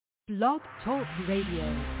Blog Talk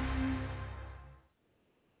Radio.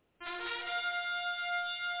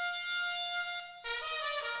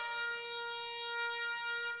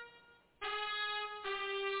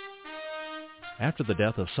 After the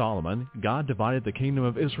death of Solomon, God divided the kingdom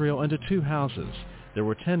of Israel into two houses. There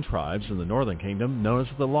were 10 tribes in the northern kingdom known as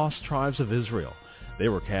the lost tribes of Israel. They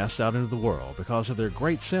were cast out into the world because of their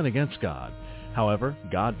great sin against God. However,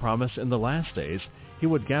 God promised in the last days he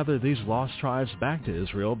would gather these lost tribes back to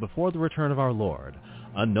Israel before the return of our Lord.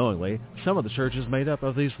 Unknowingly, some of the churches made up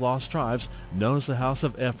of these lost tribes, known as the house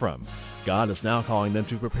of Ephraim. God is now calling them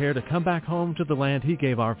to prepare to come back home to the land he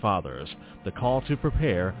gave our fathers. The call to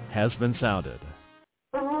prepare has been sounded.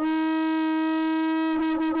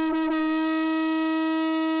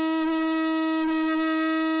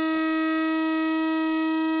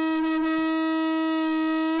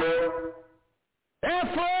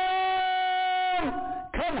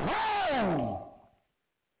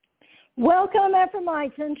 Welcome,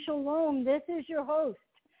 Ephraimites, and Shalom. This is your host,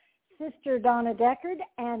 Sister Donna Deckard,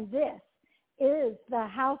 and this is the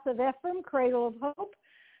House of Ephraim, Cradle of Hope,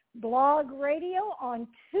 blog radio on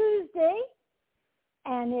Tuesday,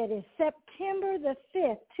 and it is September the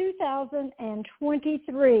 5th,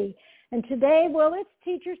 2023. And today, well, it's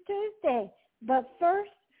Teachers Tuesday. But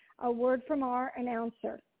first, a word from our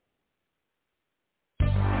announcer.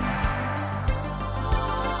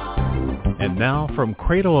 And now, from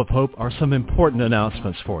Cradle of Hope are some important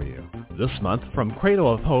announcements for you. This month, from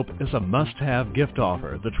Cradle of Hope is a must-have gift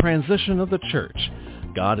offer, the transition of the church.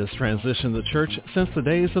 God has transitioned the church since the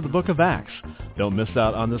days of the book of Acts. Don't miss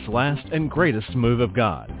out on this last and greatest move of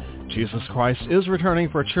God. Jesus Christ is returning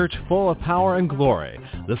for a church full of power and glory.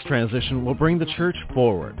 This transition will bring the church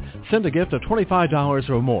forward. Send a gift of $25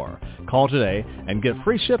 or more. Call today and get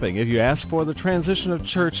free shipping if you ask for the Transition of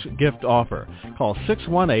Church gift offer. Call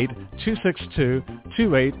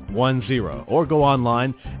 618-262-2810 or go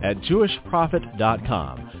online at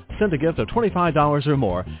jewishprophet.com. Send a gift of $25 or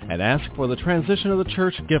more and ask for the Transition of the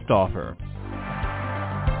Church gift offer.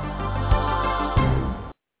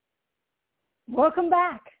 Welcome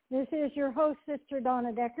back. This is your host, Sister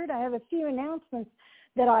Donna Deckard. I have a few announcements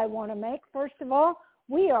that I want to make. First of all,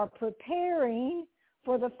 we are preparing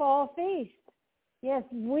for the fall feast. Yes,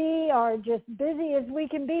 we are just busy as we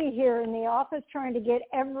can be here in the office trying to get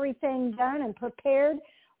everything done and prepared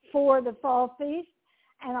for the fall feast.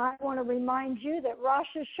 And I want to remind you that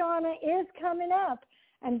Rosh Hashanah is coming up,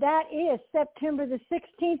 and that is September the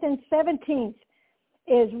 16th and 17th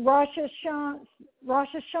is Rosh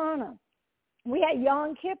Hashanah. We have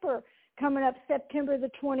Yom Kippur coming up September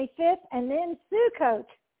the 25th, and then Sukkot,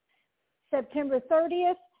 September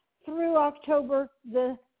 30th through October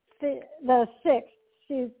the 6th.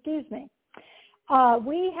 Excuse me.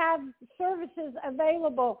 We have services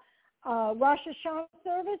available. Rosh Hashanah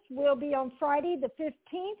service will be on Friday the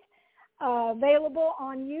 15th, available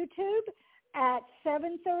on YouTube at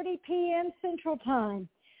 7:30 p.m. Central Time.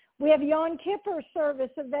 We have Yom Kippur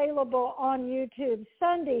service available on YouTube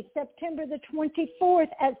Sunday, September the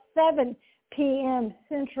 24th at 7 p.m.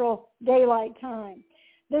 Central Daylight Time.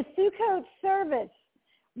 The Sukkot service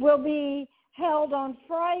will be held on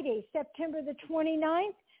Friday, September the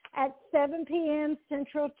 29th at 7 p.m.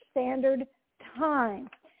 Central Standard Time.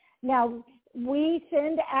 Now, we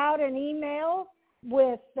send out an email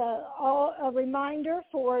with a reminder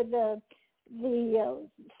for the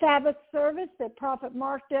Sabbath service that Prophet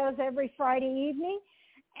Mark does every Friday evening.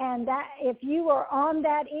 And that if you are on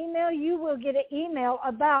that email, you will get an email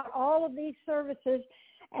about all of these services.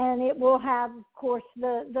 And it will have, of course,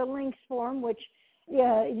 the links for them, which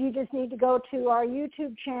you just need to go to our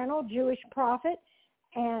YouTube channel, Jewish Prophet,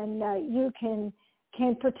 and you can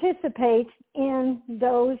participate in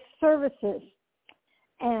those services.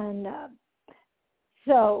 And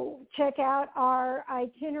so check out our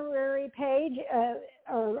itinerary page,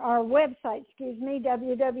 or our website,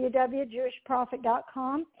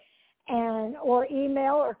 www.jewishprophet.com, or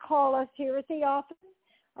email or call us here at the office.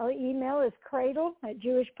 Our email is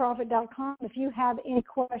cradle@jewishprophet.com if you have any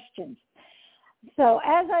questions. So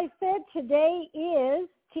as I said, today is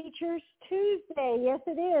Teachers Tuesday. Yes,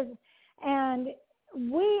 it is. And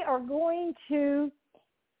we are going to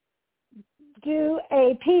do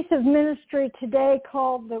a piece of ministry today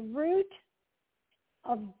called The Root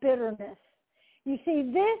of Bitterness. You see,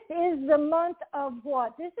 this is the month of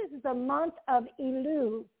what? This is the month of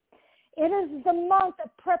Elul. It is the month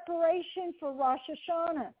of preparation for Rosh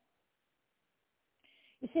Hashanah.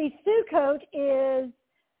 You see, Sukkot is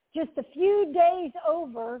just a few days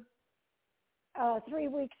over 3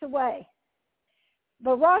 weeks away.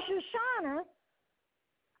 But Rosh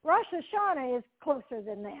Hashanah is closer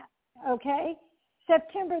than that, okay?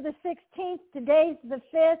 September the 16th, today's the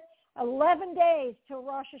 5th, 11 days till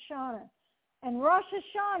Rosh Hashanah. And Rosh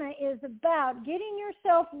Hashanah is about getting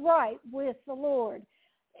yourself right with the Lord.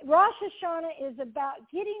 Rosh Hashanah is about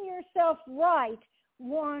getting yourself right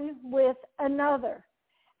one with another.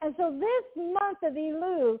 And so this month of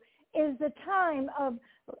Elul is the time of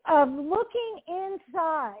looking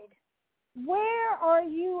inside. Where are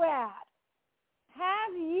you at?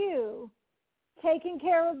 Have you taken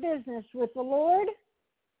care of business with the Lord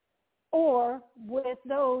or with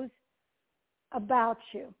those about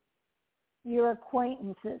you, your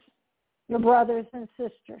acquaintances, your brothers and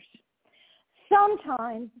sisters?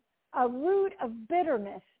 Sometimes a root of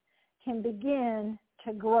bitterness can begin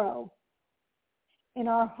to grow in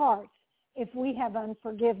our hearts if we have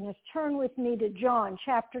unforgiveness. Turn with me to John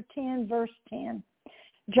chapter 10, verse 10.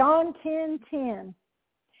 John 10:10.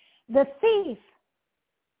 The thief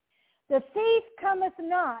cometh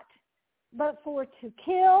not, but for to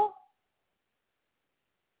kill,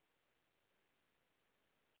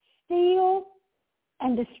 steal,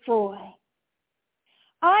 and destroy.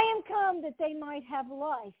 I am come that they might have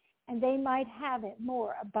life, and they might have it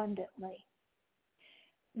more abundantly.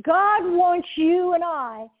 God wants you and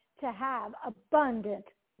I to have abundant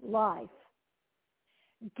life.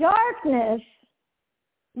 Darkness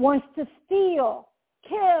wants to steal,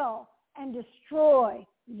 kill, and destroy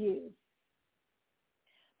you.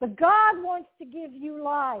 But God wants to give you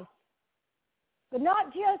life. But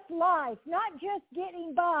not just life, not just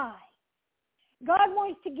getting by. God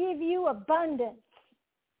wants to give you abundance.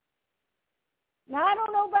 Now, I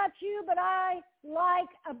don't know about you, but I like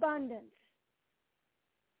abundance.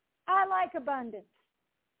 I like abundance.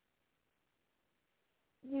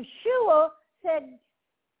 Yeshua said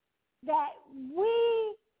that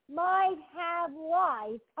we might have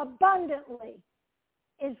life abundantly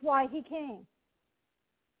is why he came.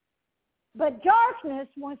 But darkness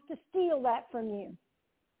wants to steal that from you.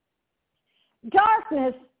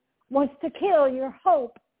 Darkness wants to kill your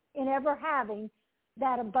hope in ever having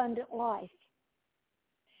that abundant life.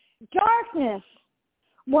 Darkness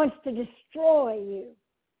wants to destroy you.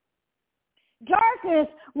 Darkness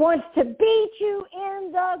wants to beat you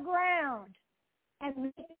in the ground and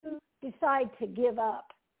make you decide to give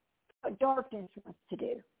up. What darkness wants to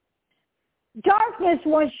do. Darkness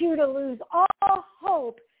wants you to lose all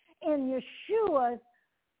hope in Yeshua's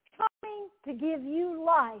coming to give you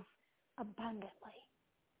life abundantly.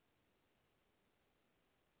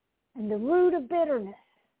 And the root of bitterness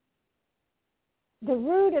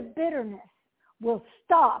will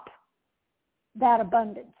stop that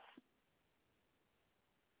abundance.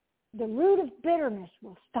 The root of bitterness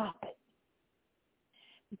will stop it.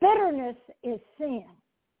 Bitterness is sin.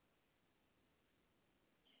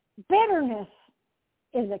 Bitterness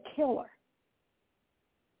is a killer.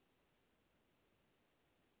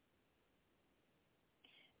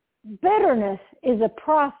 Bitterness is a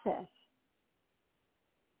process.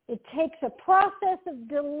 It takes a process of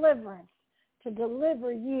deliverance to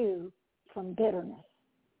deliver you from bitterness.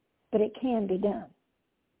 But it can be done.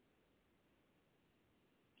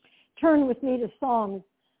 Turn with me to Psalms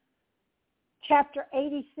chapter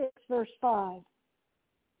 86, verse 5.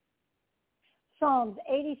 Psalms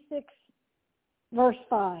 86, verse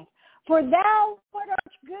 5. For thou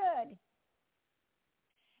art good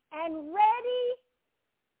and ready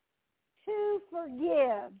to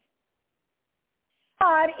forgive.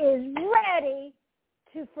 God is ready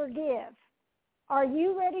to forgive. Are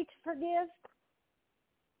you ready to forgive?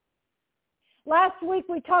 Last week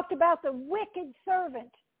we talked about the wicked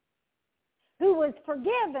servant who was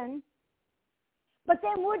forgiven, but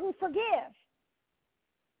then wouldn't forgive.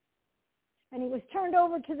 And he was turned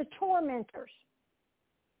over to the tormentors.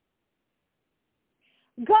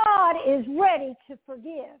 God is ready to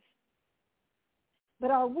forgive.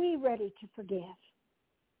 But are we ready to forgive?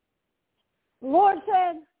 The Lord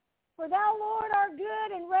said, for thou, Lord, art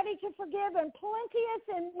good and ready to forgive and plenteous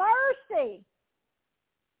in mercy.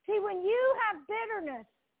 See, when you have bitterness,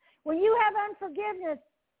 when you have unforgiveness,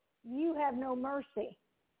 you have no mercy.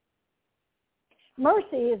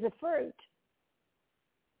 Mercy is a fruit.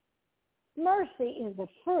 Mercy is a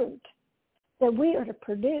fruit that we are to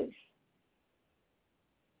produce.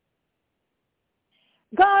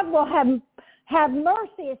 God will have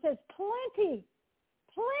mercy. It says plenteous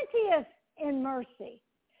in mercy.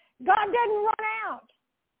 God doesn't run out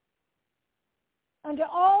unto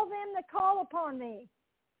all them that call upon thee.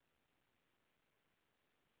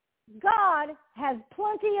 God has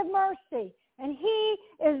plenty of mercy, and he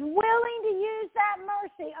is willing to use that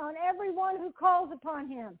mercy on everyone who calls upon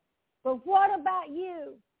him. But what about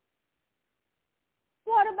you?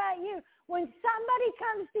 What about you? When somebody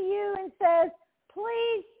comes to you and says,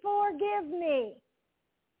 please forgive me.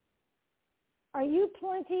 Are you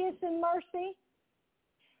plenteous in mercy?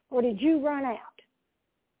 Or did you run out?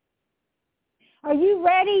 Are you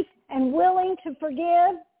ready and willing to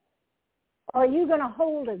forgive? Or are you going to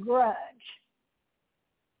hold a grudge?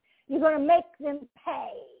 You're going to make them pay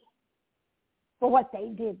for what they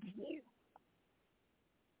did to you.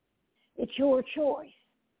 It's your choice.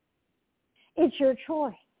 It's your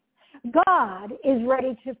choice. God is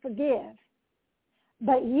ready to forgive,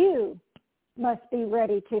 but you must be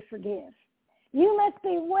ready to forgive. You must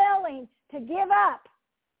be willing to give up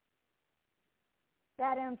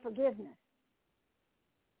that unforgiveness.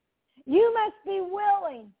 You must be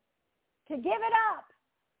willing to give it up.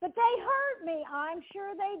 But they hurt me. I'm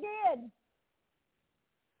sure they did.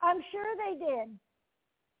 I'm sure they did.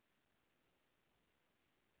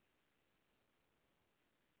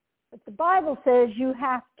 But the Bible says you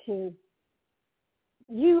have to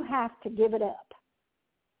give it up.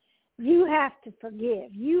 You have to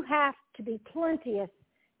forgive. You have to be plenteous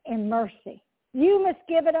in mercy. You must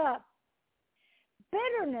give it up.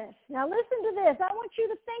 Bitterness. Now listen to this. I want you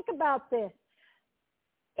to think about this.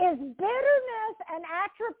 Is bitterness an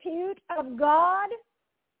attribute of God?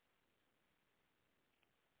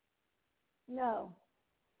 No.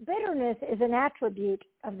 Bitterness is an attribute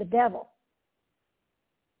of the devil.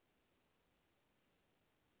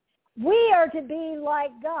 We are to be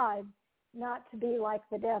like God, not to be like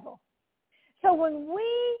the devil. So when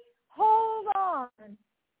we hold on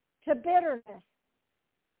to bitterness,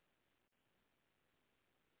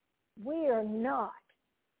 we are not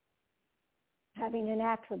having an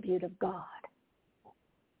attribute of God.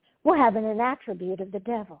 We're having an attribute of the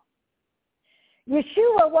devil.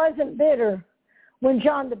 Yeshua wasn't bitter when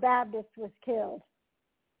John the Baptist was killed.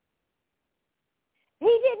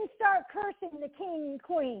 He didn't start cursing the king and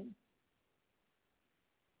queen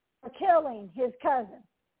for killing his cousin.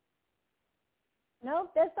 No,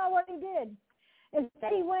 that's not what he did.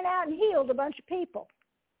 Instead, he went out and healed a bunch of people.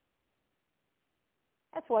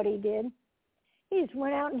 That's what he did. He just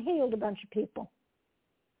went out and healed a bunch of people.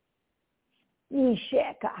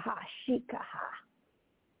 Yeshekaha, shikaha.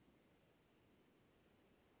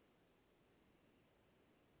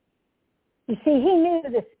 You see, he knew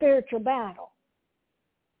the spiritual battle.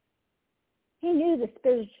 He knew the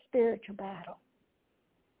spiritual battle.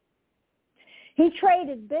 He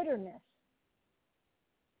traded bitterness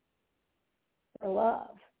for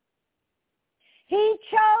love. He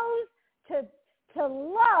chose to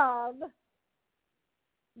love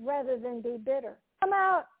rather than be bitter. Come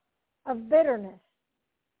out of bitterness.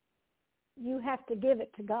 You have to give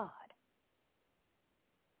it to God.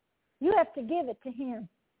 You have to give it to Him.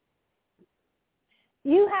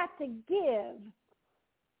 You have to give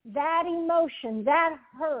that emotion, that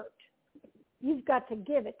hurt. You've got to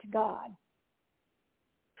give it to God.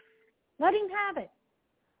 Let Him have it.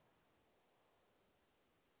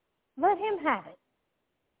 Let Him have it.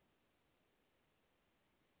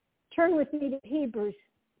 Turn with me to Hebrews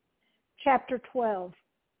chapter 12.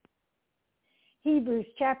 Hebrews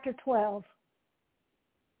chapter 12.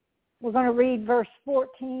 We're going to read verse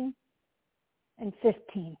 14 and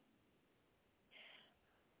 15.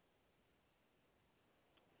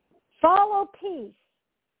 Follow peace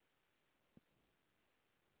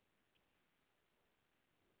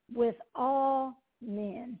with all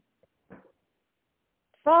men.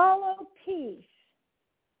 Follow peace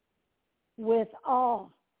with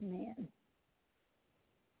all men.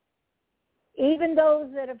 Even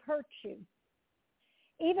those that have hurt you.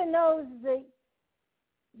 Even those that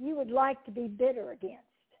you would like to be bitter against.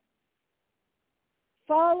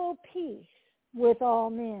 Follow peace with all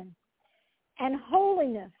men and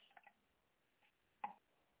holiness,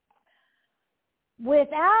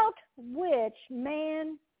 without which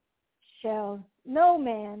no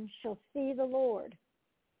man shall see the Lord.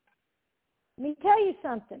 Let me tell you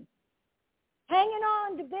something. Hanging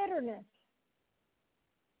on to bitterness,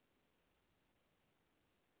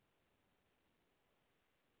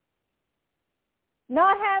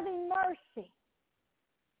 not having mercy,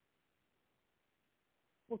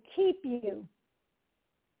 will keep you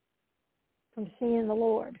from seeing the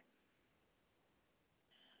Lord.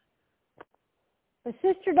 But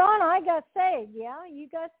Sister Donna, I got saved. Yeah, you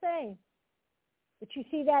got saved. But you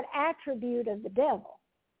see that attribute of the devil.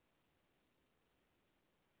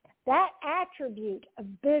 That attribute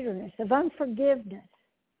of bitterness, of unforgiveness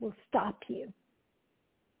will stop you.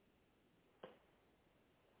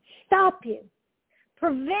 Stop you.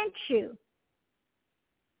 Prevent you.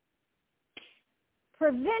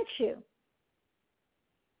 Prevent you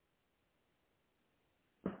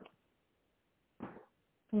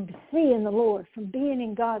from seeing the Lord, from being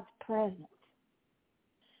in God's presence.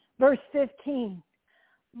 Verse 15.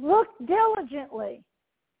 Look diligently,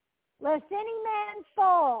 lest any man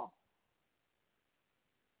fall.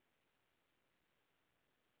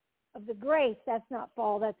 Of the grace, that's not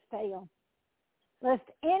fall, that's fail. Lest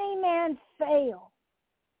any man fail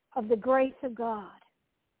of the grace of God.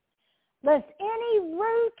 Lest any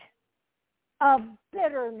root of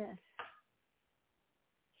bitterness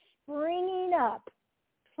springing up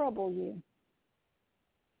trouble you,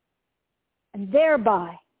 and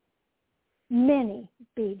thereby many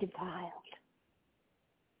be defiled.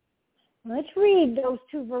 Let's read those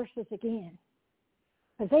two verses again,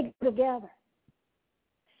 because they go together.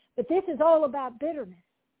 But this is all about bitterness.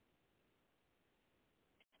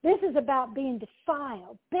 This is about being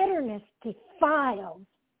defiled. Bitterness defiles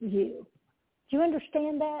you. Do you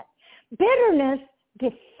understand that? Bitterness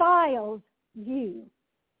defiles you.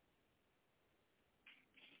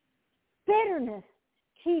 Bitterness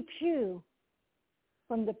keeps you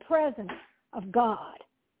from the presence of God.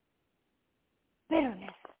 Bitterness.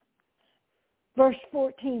 Verse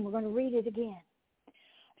 14, we're going to read it again.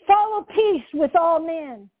 Follow peace with all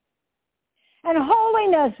men, and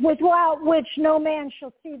holiness without which no man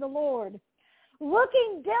shall see the Lord.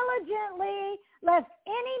 Looking diligently, lest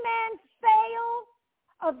any man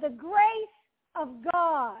fail of the grace of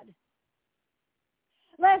God.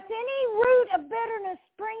 Lest any root of bitterness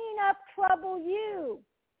springing up trouble you,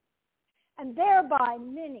 and thereby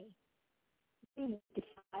many be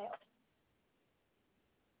defiled.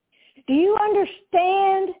 Do you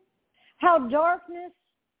understand how darkness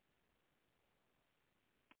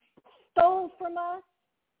stole from us?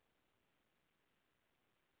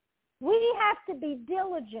 We have to be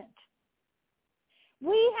diligent.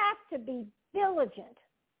 We have to be diligent.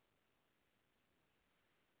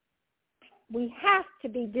 We have to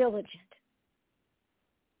be diligent.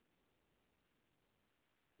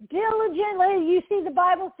 Diligently, you see, the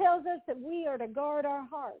Bible tells us that we are to guard our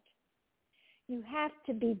heart. You have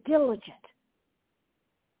to be diligent,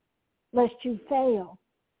 lest you fail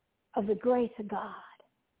of the grace of God.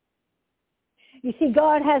 You see,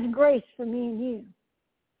 God has grace for me and you.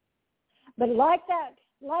 But like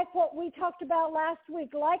what we talked about last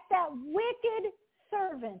week, like that wicked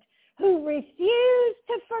servant who refused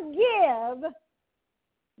to forgive,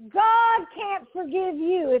 God can't forgive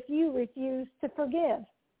you if you refuse to forgive.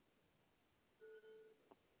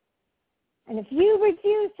 And if you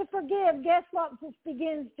refuse to forgive, guess what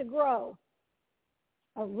begins to grow?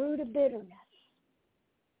 A root of bitterness.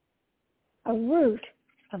 A root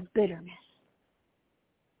of bitterness.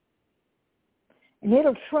 And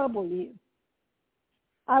it'll trouble you.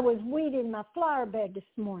 I was weeding my flower bed this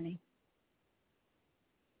morning.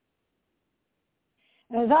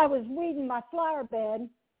 As I was weeding my flower bed,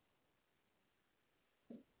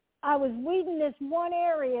 I was weeding this one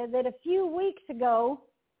area that a few weeks ago,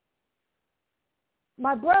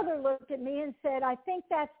 my brother looked at me and said, I think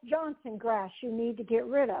that's Johnson grass. You need to get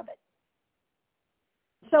rid of it.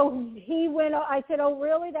 So he went, I said, oh,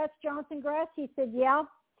 really? That's Johnson grass? He said, yeah.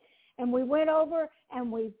 And we went over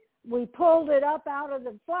and we pulled it up out of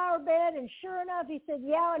the flower bed, and sure enough, he said,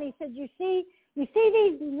 yeah. And he said, you see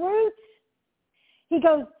these roots? He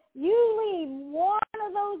goes, you leave one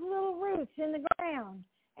of those little roots in the ground,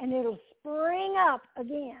 and it'll spring up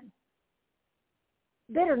again.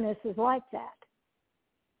 Bitterness is like that.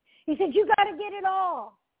 He said, you got to get it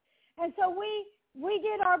all. And so we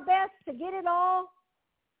did our best to get it all,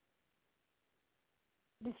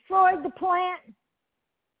 destroyed the plant.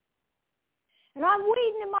 And I'm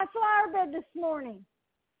weeding in my flower bed this morning.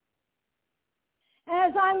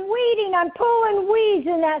 And as I'm weeding, I'm pulling weeds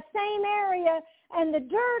in that same area, and the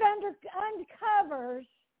dirt uncovers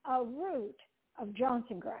a root of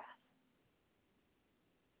Johnson grass.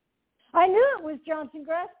 I knew it was Johnson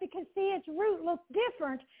grass because, see, its root looked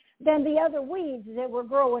different than the other weeds that were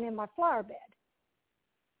growing in my flower bed.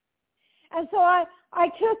 And so I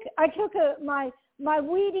took my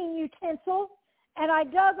weeding utensil, and I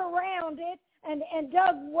dug around it and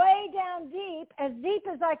dug way down deep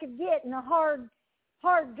as I could get in the hard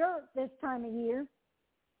dirt this time of year.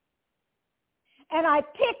 And I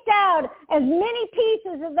picked out as many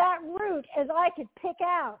pieces of that root as I could pick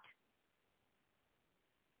out.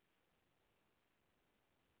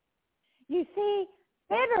 You see,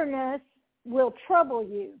 bitterness will trouble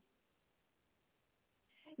you.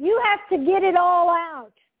 You have to get it all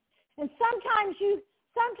out. And sometimes you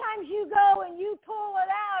go and you pull it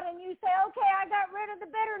out and you say, okay, I got rid of the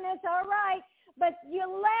bitterness, all right, but you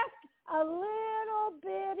left a little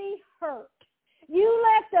bitty hurt. You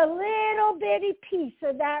left a little bitty piece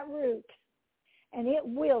of that root, and it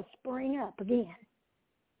will spring up again.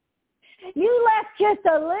 You left just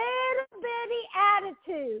a little bitty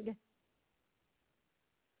attitude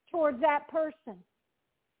towards that person.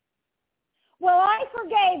 Well, I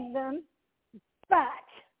forgave them, but.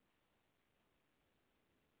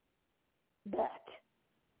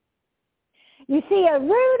 You see, a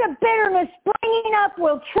root of bitterness springing up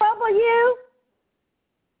will trouble you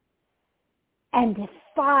and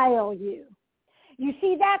defile you. You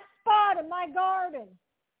see, that spot in my garden,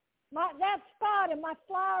 that spot in my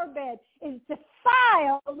flower bed is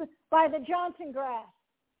defiled by the Johnson grass.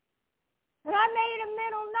 And I made a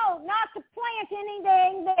mental note not to plant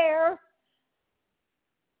anything there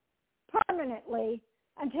permanently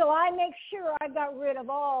until I make sure I got rid of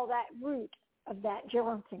all that root of that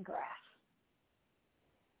Johnson grass.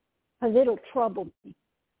 Because it'll trouble me.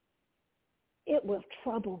 It will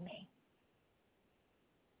trouble me.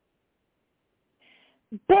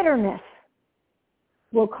 Bitterness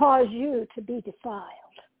will cause you to be defiled.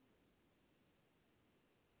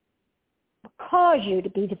 Will cause you to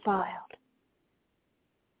be defiled.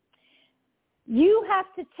 You have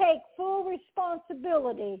to take full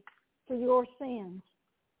responsibility for your sins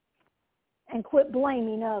and quit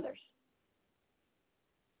blaming others.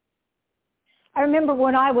 I remember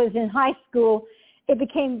when I was in high school, it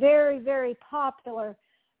became very, very popular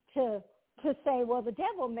to say, well, the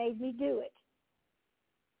devil made me do it.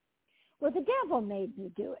 Well, the devil made me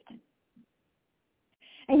do it.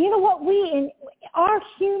 And you know what? Our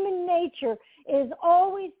human nature is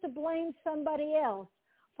always to blame somebody else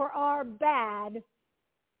for our bad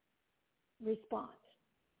response,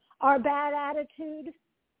 our bad attitude,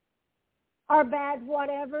 our bad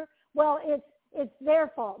whatever. Well, it's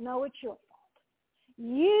their fault. No, it's your fault.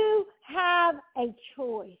 You have a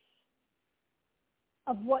choice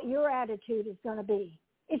of what your attitude is going to be.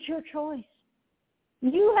 It's your choice.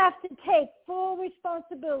 You have to take full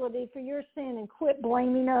responsibility for your sin and quit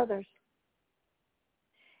blaming others.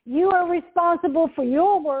 You are responsible for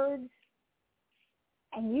your words,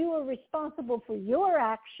 and you are responsible for your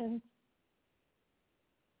actions.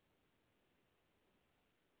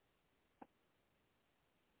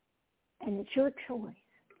 And it's your choice.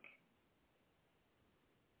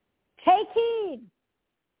 Take heed.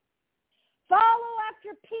 Follow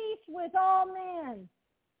after peace with all men.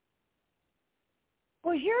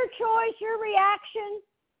 Was your choice, your reaction,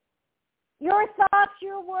 your thoughts,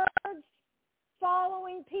 your words,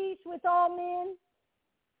 following peace with all men?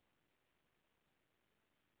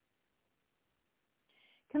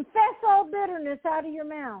 Confess all bitterness out of your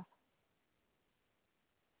mouth.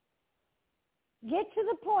 Get to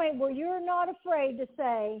the point where you're not afraid to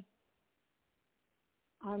say,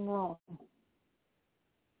 I'm wrong.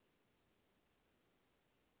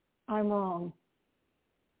 I'm wrong.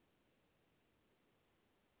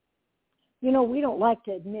 You know, we don't like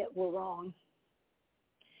to admit we're wrong.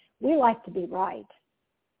 We like to be right.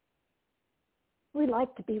 We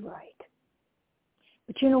like to be right.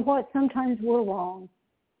 But you know what? Sometimes we're wrong.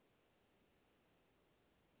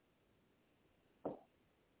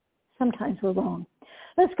 Sometimes we're wrong.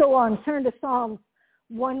 Let's go on. Turn to Psalms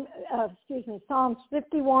 51.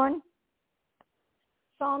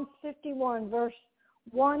 Psalms 51, verse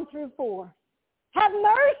 1 through 4. Have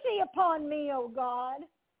mercy upon me, O God,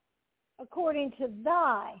 according to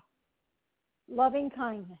thy loving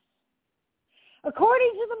kindness.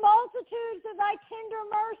 According to the multitudes of thy tender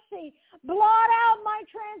mercy, blot out my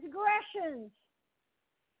transgressions.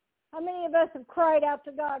 How many of us have cried out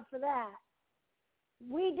to God for that?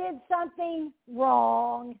 We did something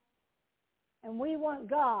wrong, and we want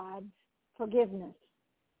God's forgiveness.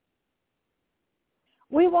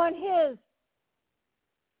 We want His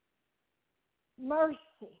mercy.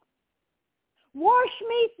 Wash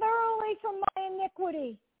me thoroughly from my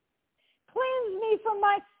iniquity. Cleanse me from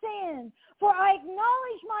my sin, for I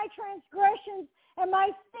acknowledge my transgressions, and my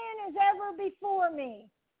sin is ever before me.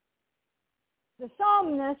 The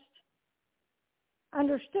psalmist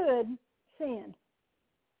understood sin.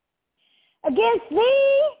 Against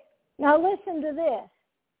thee, now listen to this,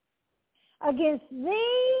 against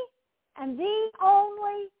thee and thee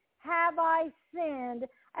only have I sinned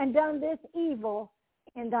and done this evil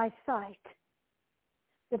in thy sight,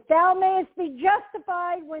 that thou mayest be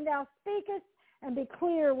justified when thou speakest and be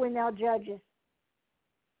clear when thou judgest.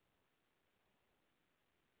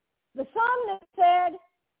 The psalmist said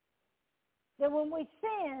that when we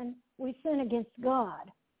sin against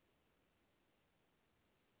God.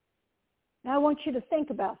 Now I want you to think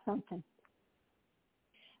about something.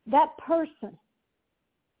 That person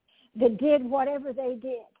that did whatever they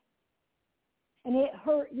did, and it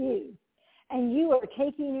hurt you, and you are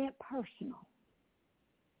taking it personal.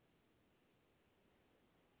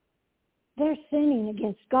 they're sinning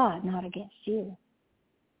against God, not against you.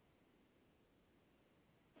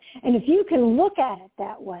 And if you can look at it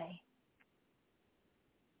that way,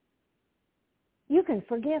 you can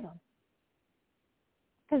forgive them.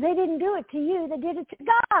 Because they didn't do it to you, they did it to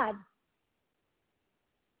God.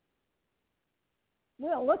 We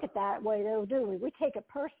don't look at that way, though, do we? We take it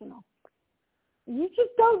personal. You just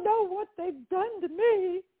don't know what they've done to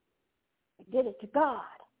me. They did it to God.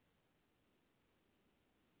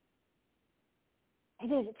 They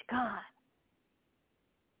did it to God.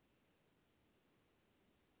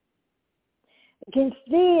 Against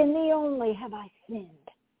thee and thee only have I sinned.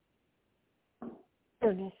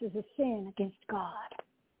 Bitterness is a sin against God.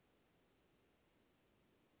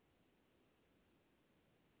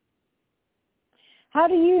 How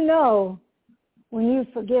do you know when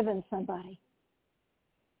you've forgiven somebody?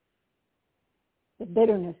 The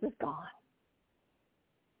bitterness is gone.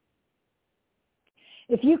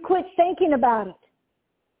 If you quit thinking about it,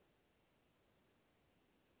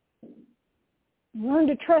 learn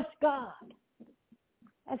to trust God.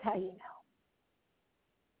 That's how you know.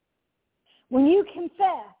 When you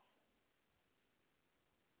confess,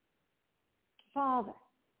 Father,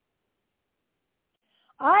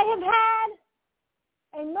 I have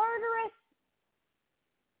had a murderous,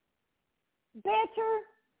 bitter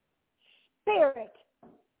spirit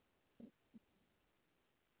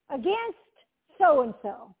against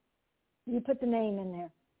so-and-so. You put the name in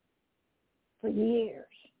there. For years.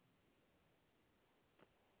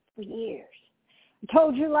 For years. I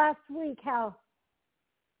told you last week how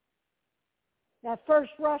that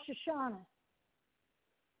first Rosh Hashanah,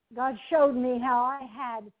 God showed me how I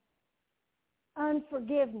had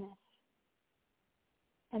unforgiveness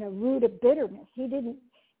and a root of bitterness.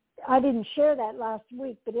 I didn't share that last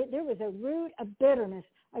week, but there was a root of bitterness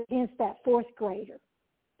against that fourth grader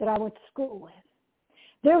that I went to school with.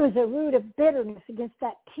 There was a root of bitterness against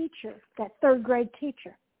that teacher, that third grade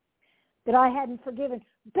teacher, that I hadn't forgiven.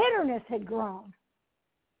 Bitterness had grown.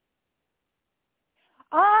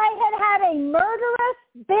 I had a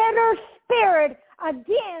murderous, bitter spirit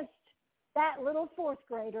against that little fourth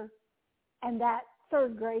grader and that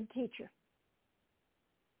third grade teacher.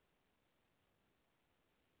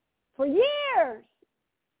 For years.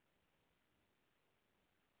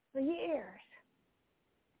 For years.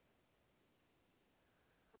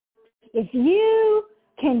 If you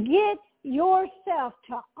can get yourself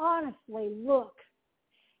to honestly look,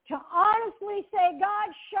 to honestly say, God,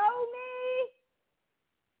 show me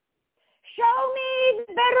the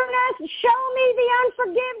bitterness, show me the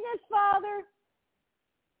unforgiveness, Father.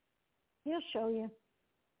 He'll show you.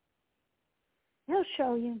 He'll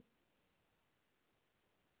show you.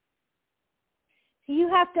 So you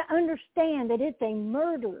have to understand that it's a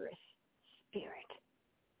murderous spirit.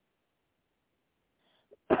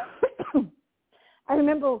 I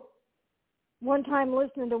remember one time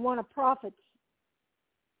listening to one of Prophet's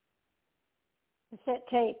cassette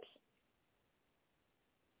tapes.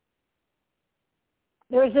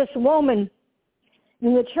 There was this woman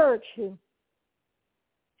in the church who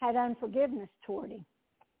had unforgiveness toward him.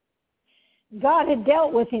 God had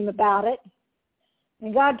dealt with him about it.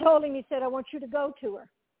 And God told him, he said, I want you to go to her.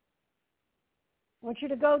 I want you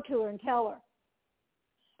to go to her and tell her.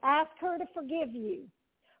 Ask her to forgive you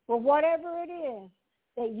for whatever it is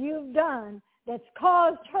that you've done that's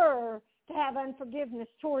caused her to have unforgiveness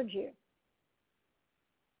towards you.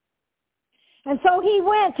 And so he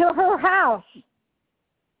went to her house.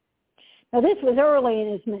 Now, this was early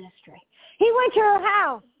in his ministry. He went to her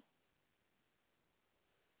house,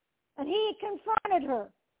 and he confronted her.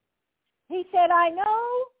 He said, I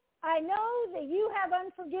know that you have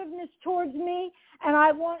unforgiveness towards me, and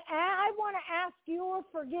I want to ask your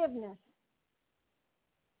forgiveness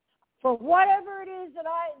for whatever it is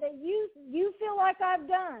that you feel like I've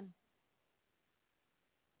done.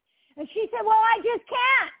 And she said, well, I just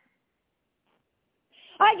can't.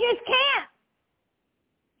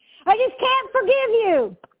 I just can't forgive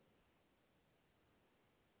you.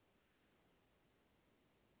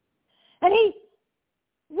 And he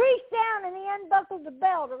reached down and he unbuckled the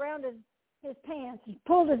belt around his pants and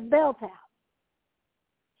pulled his belt out.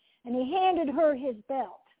 And he handed her his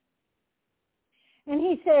belt. And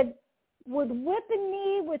he said, would whipping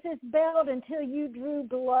me with this belt until you drew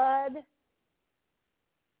blood?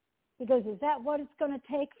 He goes, is that what it's going to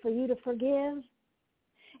take for you to forgive?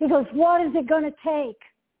 He goes, what is it going to take?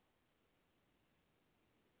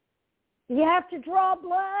 Do you have to draw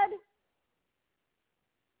blood?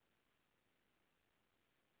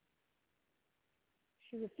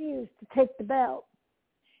 She refused to take the belt.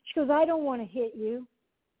 She goes, I don't want to hit you.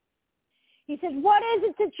 He said, what is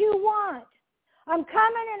it that you want? I'm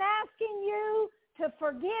coming and asking you to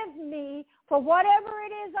forgive me for whatever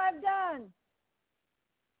it is I've done.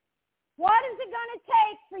 What is it going to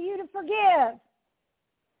take for you to forgive?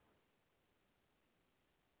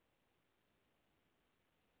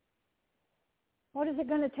 What is it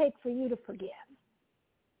going to take for you to forgive?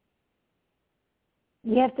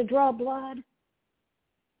 You have to draw blood?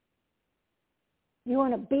 You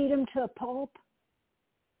want to beat them to a pulp?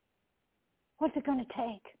 What's it going to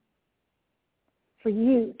take for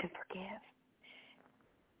you to forgive?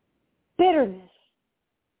 Bitterness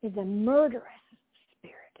is a murderous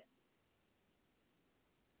spirit.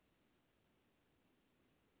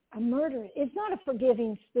 A murderous. It's not a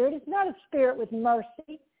forgiving spirit. It's not a spirit with mercy.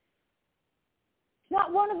 It's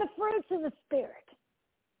not one of the fruits of the Spirit.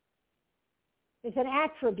 It's an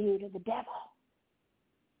attribute of the devil.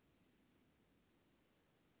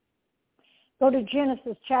 Go to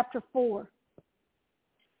Genesis chapter 4.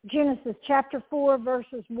 Genesis chapter 4,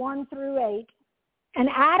 verses 1 through 8. And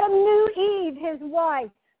Adam knew Eve, his wife,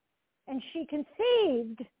 and she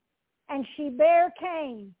conceived, and she bare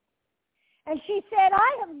Cain. And she said,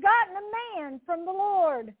 I have gotten a man from the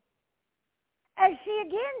Lord. And she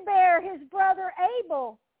again bare his brother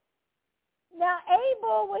Abel. Now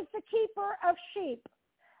Abel was the keeper of sheep,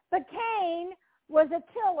 but Cain was a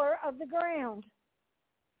tiller of the ground.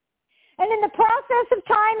 And in the process of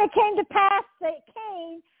time it came to pass that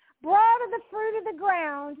Cain brought of the fruit of the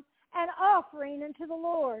ground an offering unto the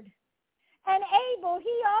Lord. And Abel,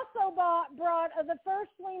 he also brought of the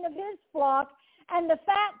firstling of his flock and the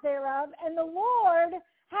fat thereof, and the Lord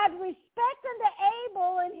had respect unto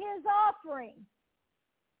Abel and his offering.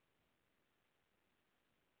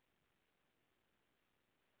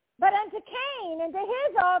 But unto Cain and to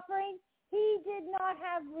his offering he did not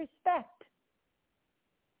have respect.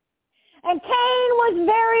 And Cain was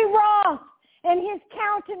very wroth, and his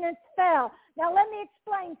countenance fell. Now let me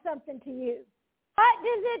explain something to you. What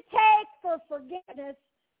does it take for forgiveness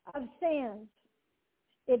of sins?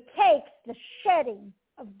 It takes the shedding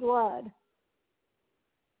of blood.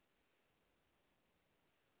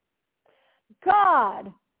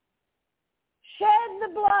 God shed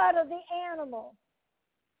the blood of the animal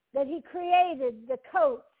that he created, the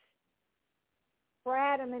coats, for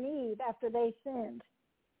Adam and Eve after they sinned.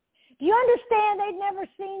 Do you understand they'd never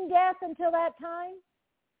seen death until that time?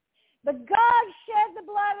 But God shed the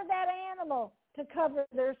blood of that animal to cover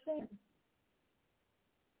their sin.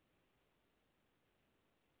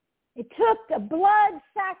 It took a blood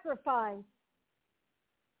sacrifice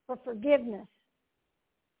for forgiveness.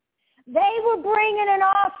 They were bringing an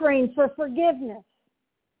offering for forgiveness.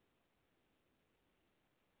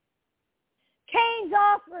 Cain's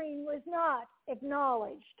offering was not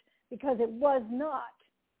acknowledged because it was not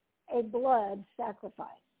a blood sacrifice.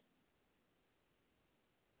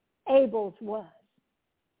 Abel's was.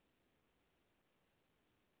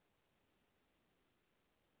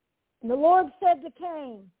 And the Lord said to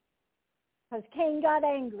Cain, because Cain got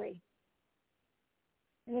angry,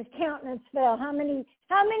 and his countenance fell. How many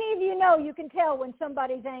of you know you can tell when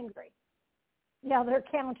somebody's angry? Yeah, their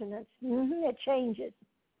countenance, it changes.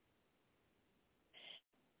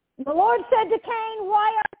 The Lord said to Cain,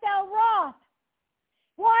 why art thou wroth?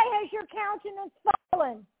 Why has your countenance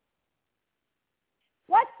fallen?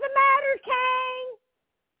 What's the matter, Cain?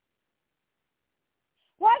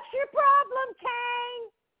 What's your problem, Cain?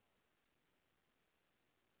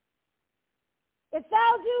 If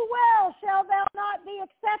thou do well, shall thou not be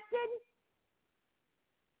accepted?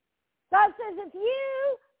 God says, if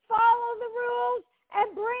you follow the rules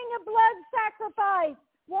and bring a blood sacrifice,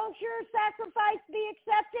 won't your sacrifice be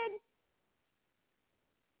accepted?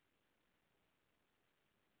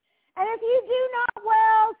 And if you do not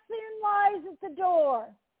well, sin lies at the door.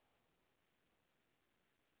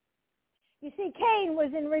 You see, Cain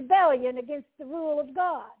was in rebellion against the rule of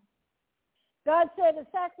God. God said a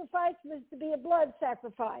sacrifice was to be a blood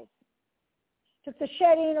sacrifice. Took the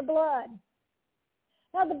shedding of blood.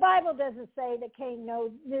 Now, the Bible doesn't say that Cain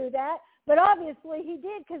knew that, but obviously he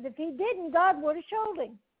did, because if he didn't, God would have showed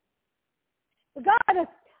him. But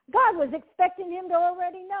God was expecting him to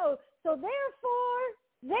already know. So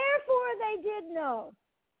therefore they did know.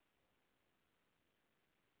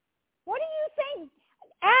 What do you think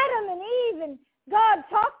Adam and Eve and God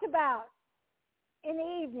talked about in the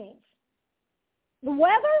evenings? The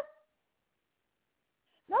weather?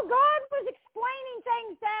 No, God was explaining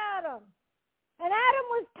things to Adam. And Adam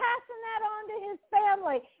was passing that on to his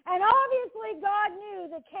family. And obviously God knew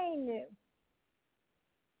that Cain knew.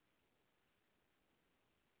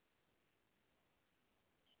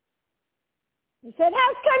 He said,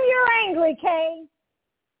 how come you're angry, Cain?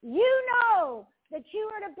 You know that you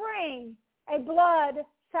are to bring a blood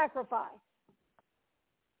sacrifice.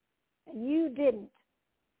 And you didn't.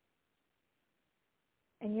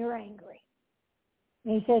 And you're angry.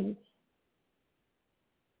 And he said,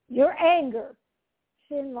 your anger,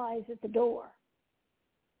 sin lies at the door.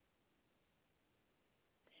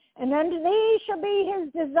 And unto thee shall be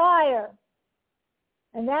his desire,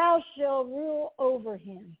 and thou shalt rule over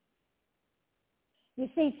him. You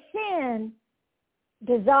see, sin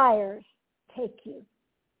desires take you.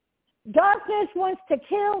 Darkness wants to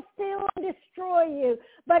kill, steal, and destroy you,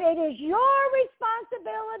 but it is your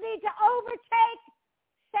responsibility to overtake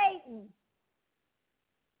Satan.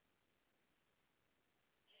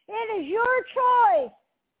 It is your choice.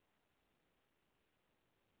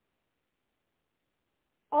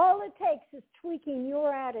 All it takes is tweaking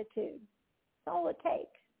your attitude. That's all it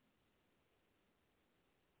takes.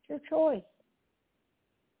 It's your choice.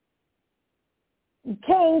 And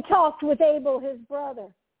Cain talked with Abel, his brother.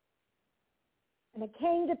 And it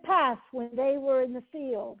came to pass when they were in the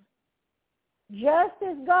field, just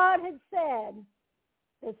as God had said,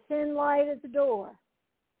 that sin lied at the door.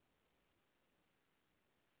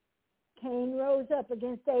 Cain rose up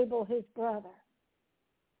against Abel, his brother,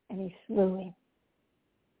 and he slew him.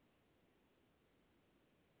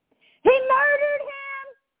 He murdered him.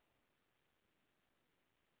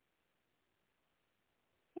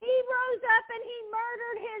 He rose up and he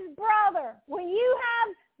murdered his brother. When you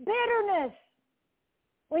have bitterness,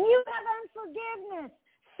 when you have unforgiveness,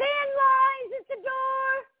 sin lies at the door.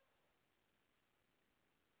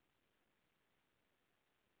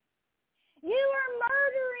 You are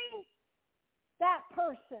murdering that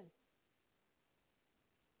person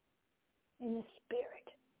in the spirit.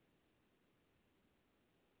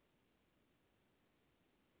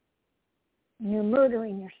 And you're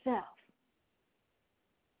murdering yourself.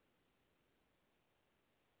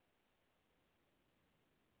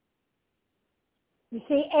 You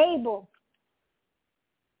see, Abel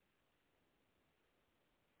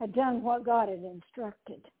had done what God had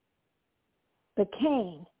instructed. But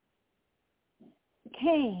Cain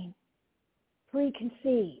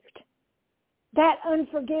preconceived. That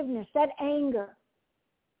unforgiveness, that anger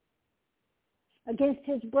against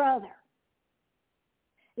his brother,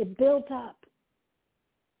 it built up.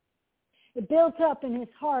 It built up in his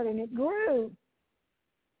heart and it grew.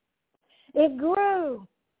 It grew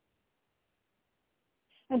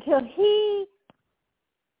until he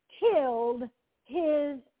killed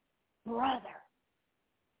his brother.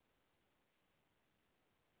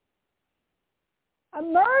 A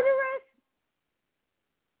murderous,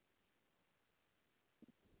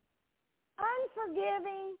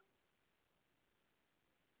 unforgiving,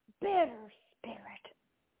 bitter spirit.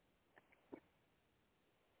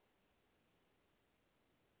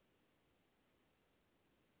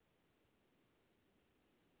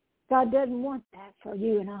 God doesn't want that for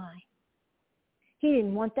you and I. He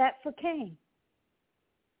didn't want that for Cain.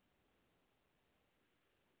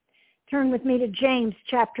 Turn with me to James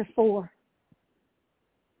chapter 4.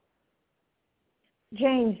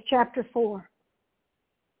 James chapter 4.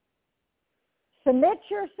 Submit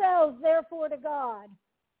yourselves, therefore, to God.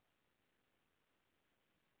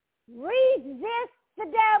 Resist the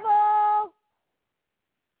devil.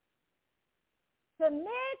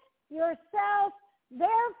 Submit yourself,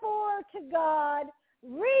 therefore, to God.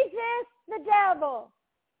 Resist the devil.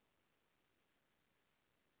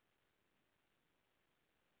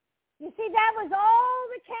 You see, that was all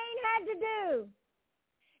that Cain had to do.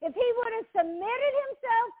 If he would have submitted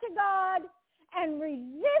himself to God and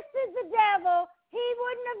resisted the devil, he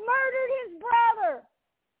wouldn't have murdered his brother.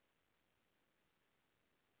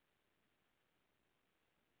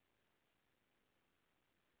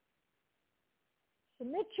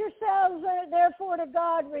 Submit yourselves, therefore, to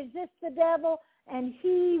God. Resist the devil, and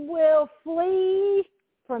he will flee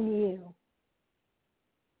from you.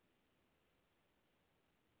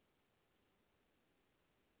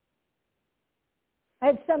 I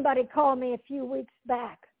had somebody call me a few weeks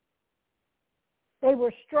back. They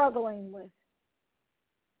were struggling with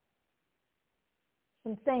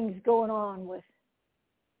some things going on with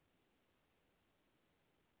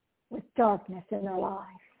darkness in their life.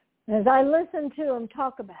 And as I listened to them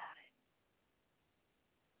talk about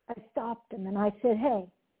it, I stopped them and I said,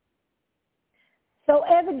 hey, so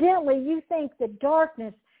evidently you think that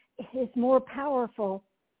darkness is more powerful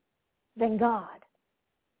than God.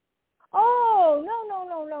 Oh, no.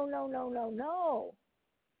 No.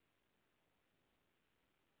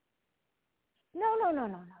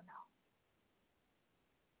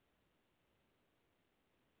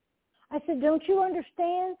 I said, don't you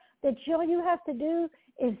understand that all you have to do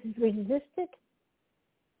is resist it?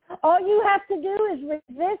 All you have to do is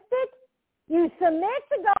resist it, You submit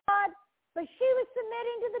to God, but she was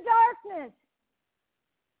submitting to the darkness.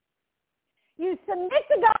 You submit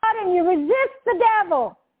to God and you resist the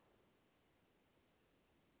devil.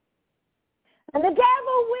 And the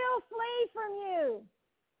devil will flee from you.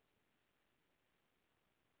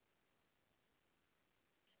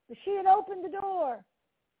 But she had opened the door.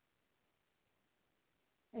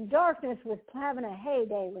 And darkness was having a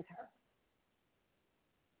heyday with her.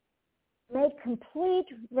 Make complete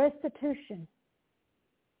restitution.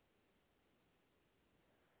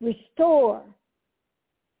 Restore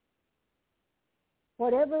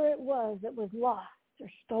whatever it was that was lost or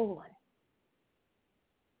stolen.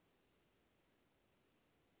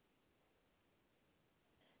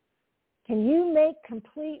 Can you make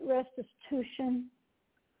complete restitution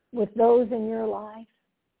with those in your life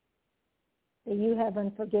that you have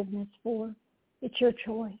unforgiveness for? It's your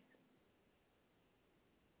choice.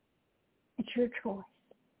 It's your choice.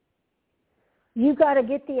 You got to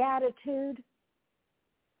get the attitude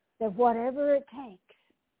that whatever it takes,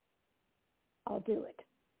 I'll do it.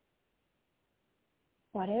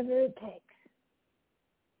 Whatever it takes.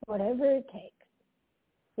 Whatever it takes.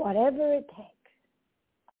 Whatever it takes,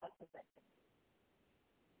 I'll do it.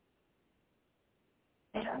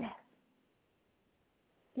 Bitterness.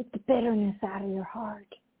 Get the bitterness out of your heart.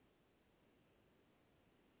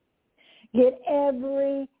 Get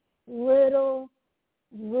every little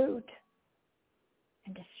root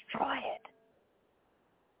and destroy it.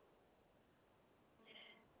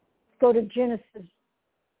 Go to Genesis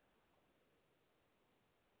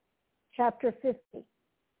chapter 50.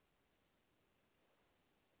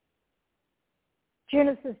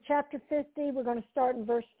 Genesis chapter 50, we're going to start in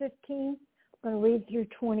verse 15. We're going to read through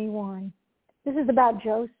 21. This is about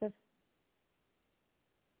Joseph.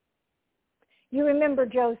 You remember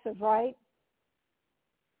Joseph, right?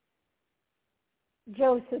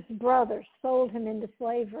 Joseph's brothers sold him into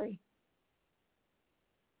slavery.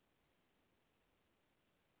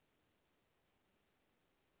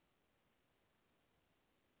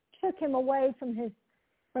 Took him away from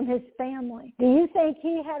his family. Do you think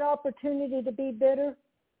he had opportunity to be bitter?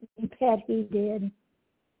 You bet he did.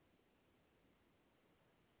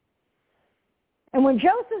 And when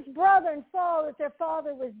Joseph's brethren saw that their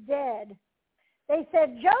father was dead, they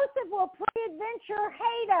said, Joseph will peradventure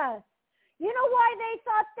hate us. You know why they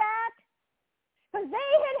thought that? Because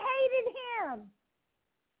they had hated him.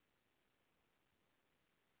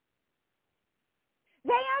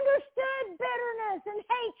 They understood bitterness and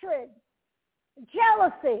hatred,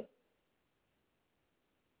 jealousy.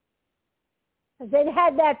 Because they'd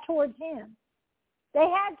had that towards him. They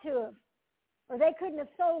had to have, or they couldn't have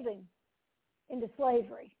sold him into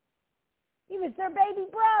slavery. He was their baby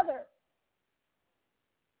brother.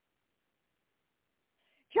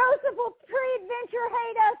 Joseph will peradventure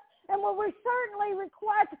hate us and will certainly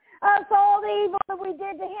requite us all the evil that we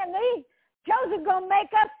did to him. Joseph's going to make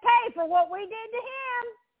us pay for what we did to him.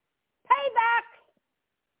 Payback.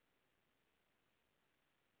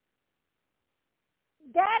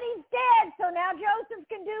 Daddy's dead, so now Joseph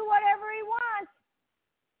can do whatever he wants.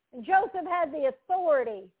 And Joseph had the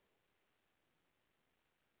authority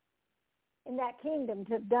in that kingdom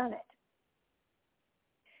to have done it.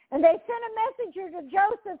 And they sent a messenger to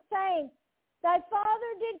Joseph saying, thy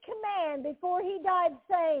father did command before he died,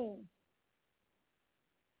 saying,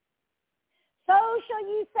 so shall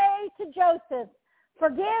you say to Joseph,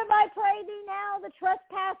 forgive, I pray thee now, the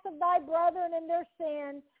trespass of thy brethren and their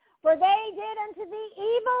sin, for they did unto thee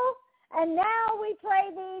evil, and now we pray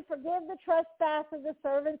thee, forgive the trespass of the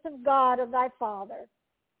servants of God of thy father.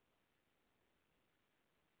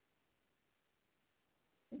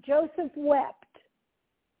 Joseph wept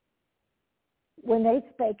when they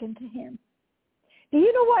spake unto him. Do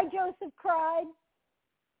you know why Joseph cried?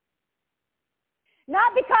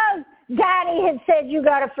 Not because Daddy had said you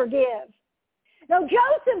got to forgive. No,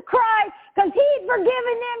 Joseph cried because he had forgiven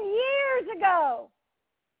them years ago.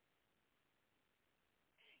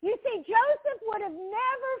 You see, Joseph would have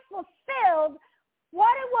never fulfilled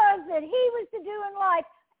what it was that he was to do in life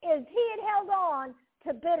if he had held on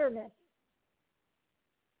to bitterness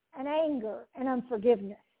and anger and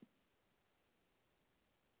unforgiveness.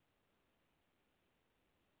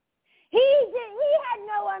 He had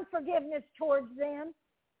no unforgiveness towards them.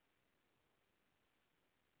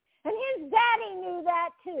 And his daddy knew that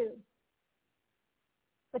too.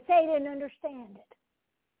 But they didn't understand it.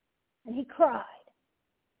 And he cried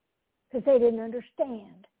because they didn't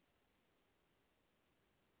understand.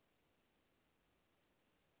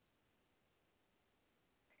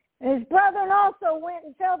 And his brethren also went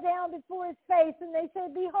and fell down before his face, and they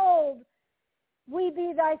said, behold, we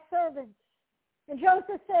be thy servants. And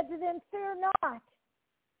Joseph said to them, fear not,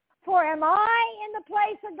 for am I in the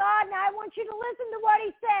place of God? Now I want you to listen to what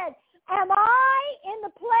he said. Am I in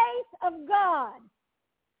the place of God?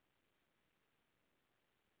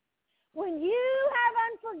 When you have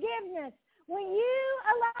unforgiveness, when you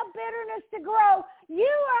allow bitterness to grow,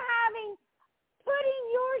 you are putting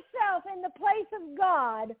yourself in the place of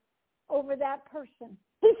God over that person.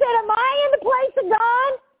 He said, am I in the place of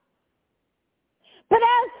God? But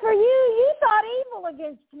as for you, you thought evil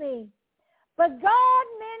against me. But God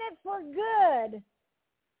meant it for good,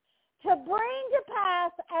 to bring to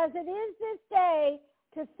pass as it is this day,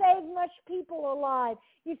 to save much people alive.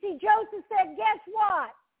 You see, Joseph said, guess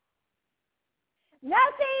what?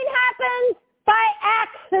 Nothing happens by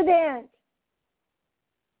accident.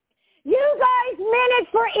 You guys meant it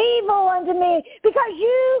for evil unto me because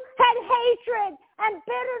you had hatred and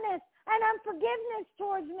bitterness and unforgiveness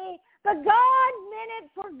towards me, but God meant it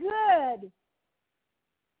for good.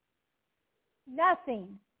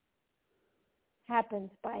 Nothing happens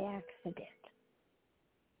by accident.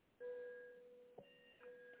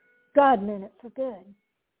 God meant it for good,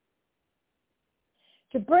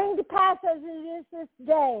 to bring to pass as it is this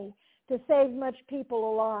day, to save much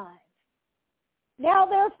people alive. Now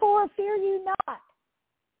therefore fear you not.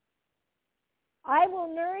 I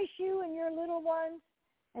will nourish you and your little ones.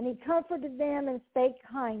 And he comforted them and spake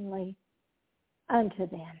kindly unto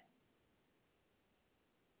them.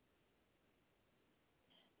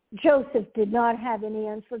 Joseph did not have any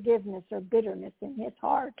unforgiveness or bitterness in his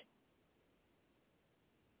heart.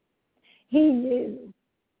 He knew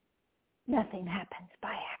nothing happens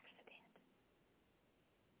by accident.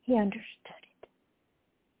 He understood it.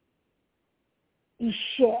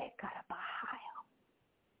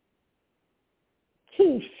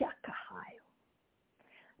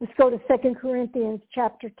 Let's go to 2 Corinthians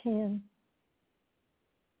chapter 10.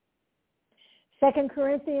 2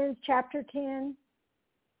 Corinthians chapter 10,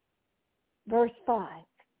 verse 5.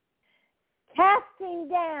 Casting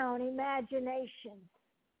down imaginations.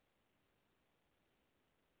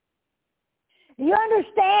 Do you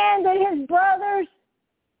understand that his brothers,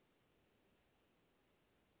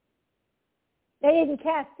 they didn't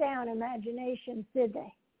cast down imaginations, did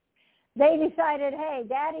they? They decided, hey,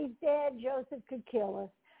 Daddy's dead, Joseph could kill us.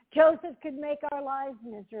 Joseph could make our lives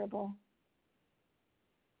miserable.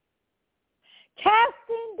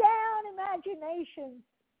 Casting down imaginations.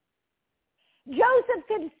 Joseph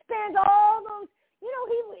could spend all those,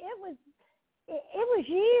 it was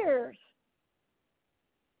years.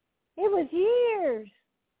 It was years.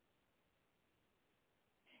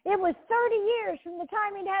 It was 30 years from the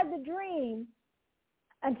time he'd had the dream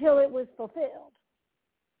until it was fulfilled.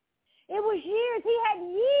 It was years. He had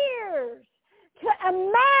years to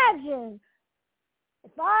imagine,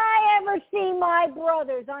 if I ever see my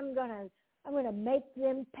brothers, I'm gonna make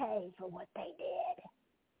them pay for what they did.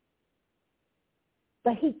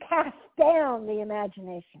 But he cast down the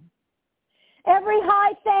imagination. Every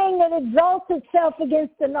high thing that exalts itself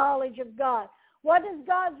against the knowledge of God. What does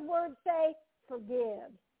God's word say? Forgive,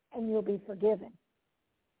 and you'll be forgiven.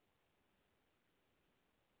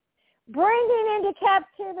 Bringing into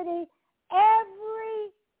captivity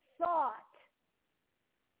every thought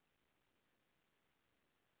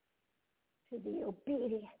to the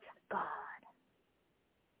obedience of God.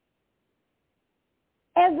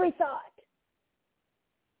 Every thought.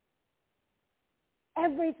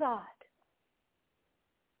 Every thought.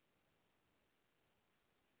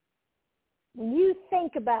 When you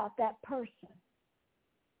think about that person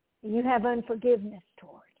you have unforgiveness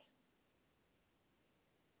towards,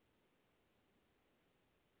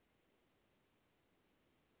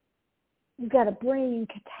 you've got to bring in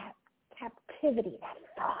captivity that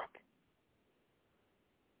thought.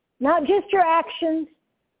 Not just your actions,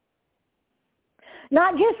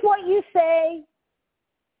 not just what you say,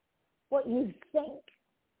 what you think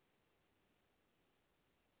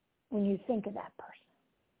when you think of that person.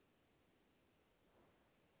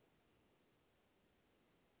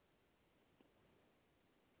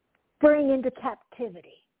 Bring into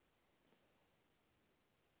captivity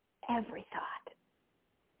every thought.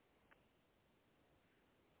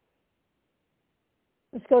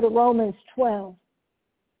 Let's go to Romans 12.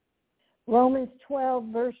 Romans 12,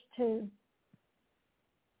 verse 2.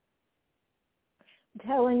 I'm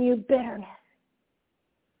telling you, bitterness.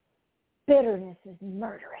 Bitterness is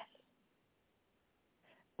murderous.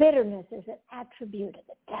 Bitterness is an attribute of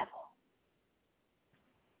the devil.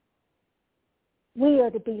 We are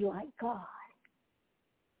to be like God.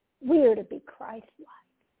 We are to be Christ-like.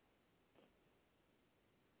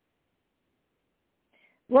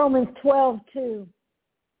 Romans 12, 2.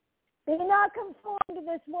 Be not conformed to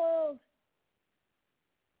this world,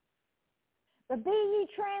 But be ye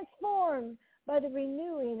transformed by the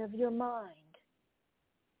renewing of your mind,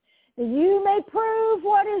 that you may prove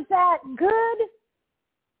what is that good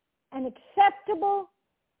and acceptable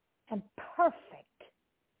and perfect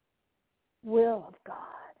will of God.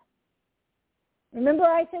 Remember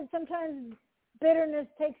I said sometimes bitterness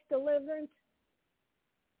takes deliverance?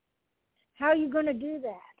 How are you going to do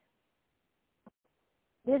that?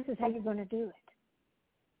 This is how you're going to do it.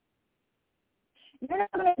 You're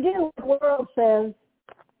not going to do what the world says.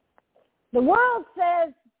 The world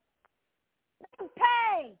says, let him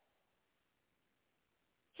pay.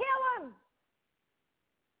 Kill him.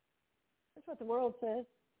 That's what the world says.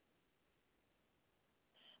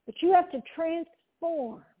 But you have to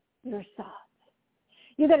transform your thoughts.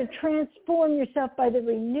 You've got to transform yourself by the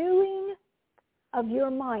renewing of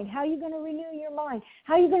your mind. How are you going to renew your mind?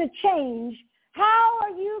 How are you going to change? How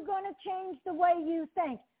are you going to change the way you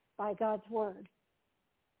think? By God's word.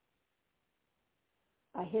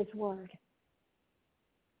 By his word.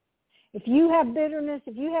 If you have bitterness,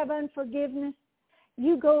 if you have unforgiveness,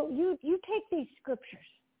 you take these scriptures.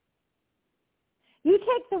 You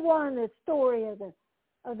take the story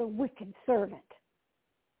of the wicked servant.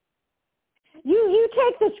 You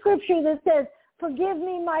take the scripture that says, forgive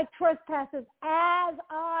me my trespasses as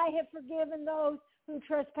I have forgiven those who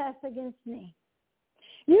trespass against me.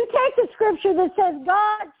 You take the scripture that says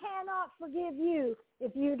God cannot forgive you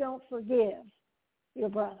if you don't forgive your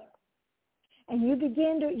brother. And you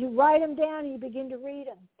write them down and you begin to read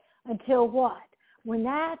them until what? When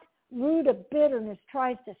that root of bitterness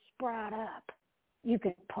tries to sprout up, you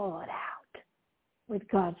can pull it out with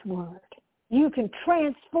God's word. You can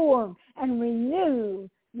transform and renew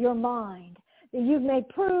your mind, that you may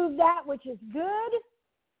prove that which is good,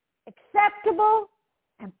 acceptable,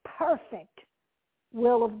 and perfect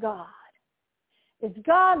will of God. It's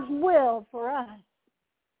God's will for us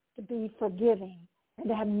to be forgiving and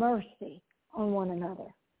to have mercy on one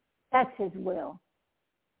another. That's his will,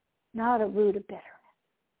 not a root of bitterness.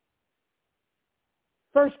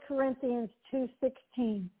 1 Corinthians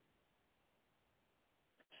 2:16.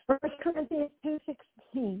 1 Corinthians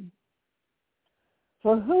 2:16.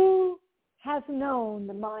 For who has known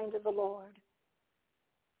the mind of the Lord,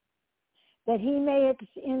 that he may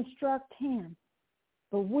instruct him?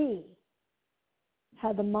 But we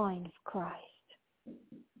have the mind of Christ.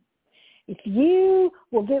 If you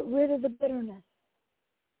will get rid of the bitterness,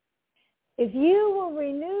 if you will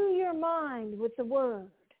renew your mind with the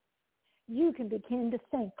word, you can begin to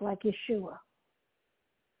think like Yeshua.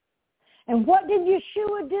 And what did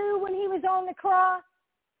Yeshua do when he was on the cross?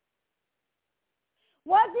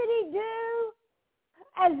 What did he do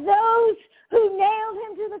as those who nailed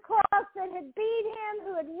him to the cross, that had beat him,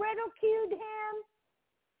 who had ridiculed him?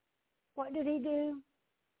 What did he do?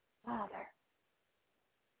 Father,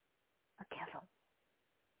 forgive them.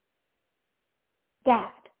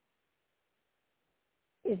 That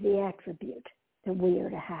is the attribute that we are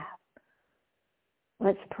to have.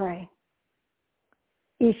 Let's pray.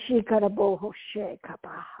 Ishikaraboho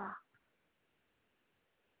shekabaha.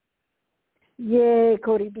 Ye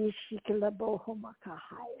koribishikalaboho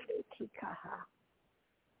makahaya letikaha.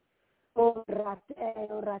 Orate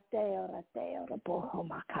raboho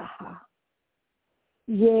makaha.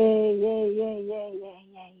 Ye.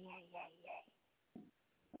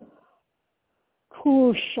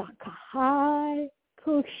 Kushakahai.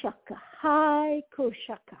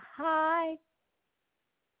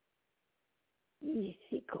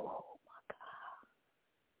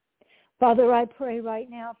 Father, I pray right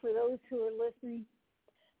now for those who are listening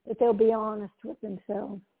that they'll be honest with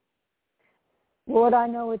themselves. Lord, I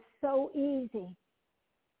know it's so easy.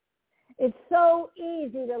 It's so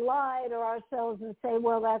easy to lie to ourselves and say,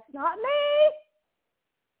 well, that's not me.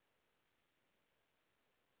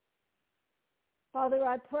 Father,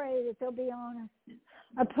 I pray that they'll be honest.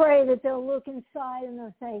 I pray that they'll look inside and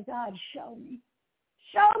they'll say, God, show me.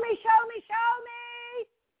 Show me.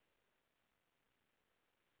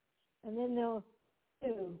 And then they'll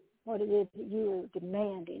do what it is that you are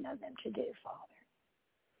demanding of them to do, Father.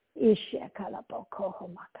 I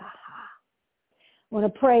want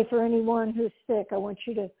to pray for anyone who's sick. I want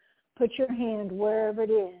you to put your hand wherever it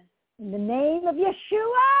is. In the name of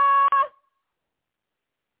Yeshua.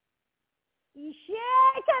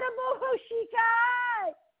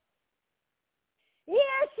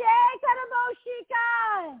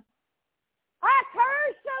 I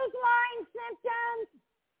curse those lying symptoms.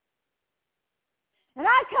 And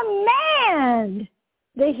I command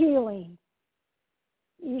the healing.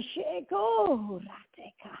 In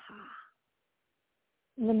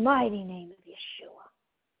the mighty name of Yeshua.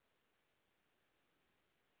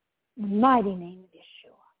 In the mighty name of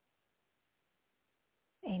Yeshua.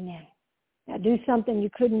 Amen. Now do something you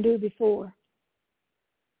couldn't do before.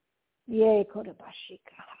 Yay,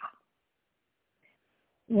 Kodabashika.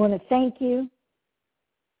 I want to thank you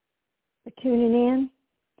for tuning in,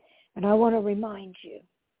 and I want to remind you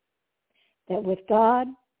that with God,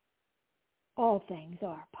 all things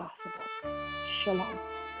are possible. Shalom.